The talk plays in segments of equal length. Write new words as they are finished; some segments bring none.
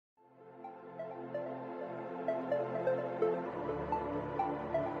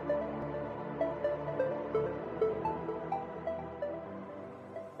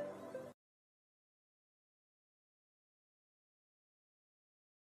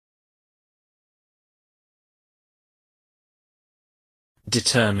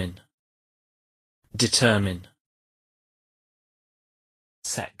determine, determine.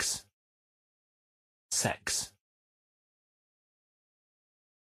 Sex, sex.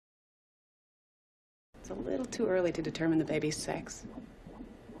 It's a little too early to determine the baby's sex.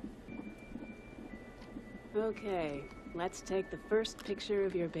 Okay, let's take the first picture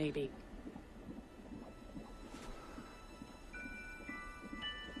of your baby.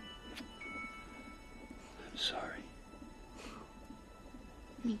 I'm sorry.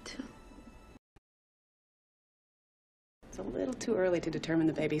 Me too. It's a little too early to determine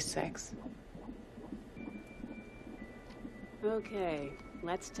the baby's sex. Okay,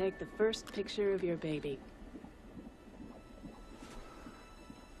 let's take the first picture of your baby.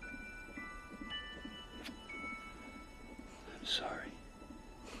 I'm sorry.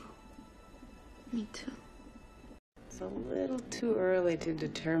 Me too. It's a little too early to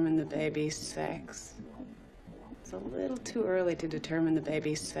determine the baby's sex. It's a little too early to determine the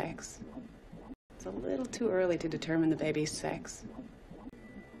baby's sex. It's a little too early to determine the baby's sex.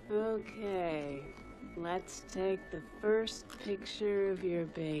 Okay, let's take the first picture of your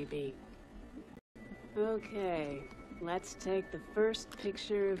baby. Okay, let's take the first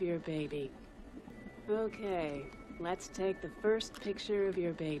picture of your baby. Okay, let's take the first picture of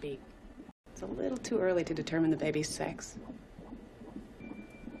your baby. It's a little too early to determine the baby's sex.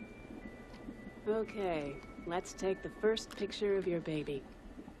 Okay, let's take the first picture of your baby.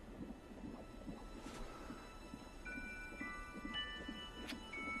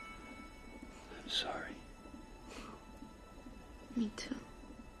 I'm sorry. Me too.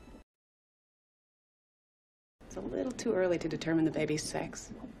 It's a little too early to determine the baby's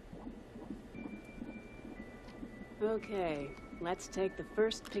sex. Okay, let's take the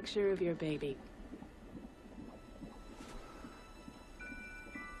first picture of your baby.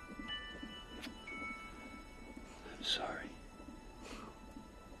 I'm sorry.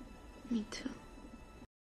 Me too.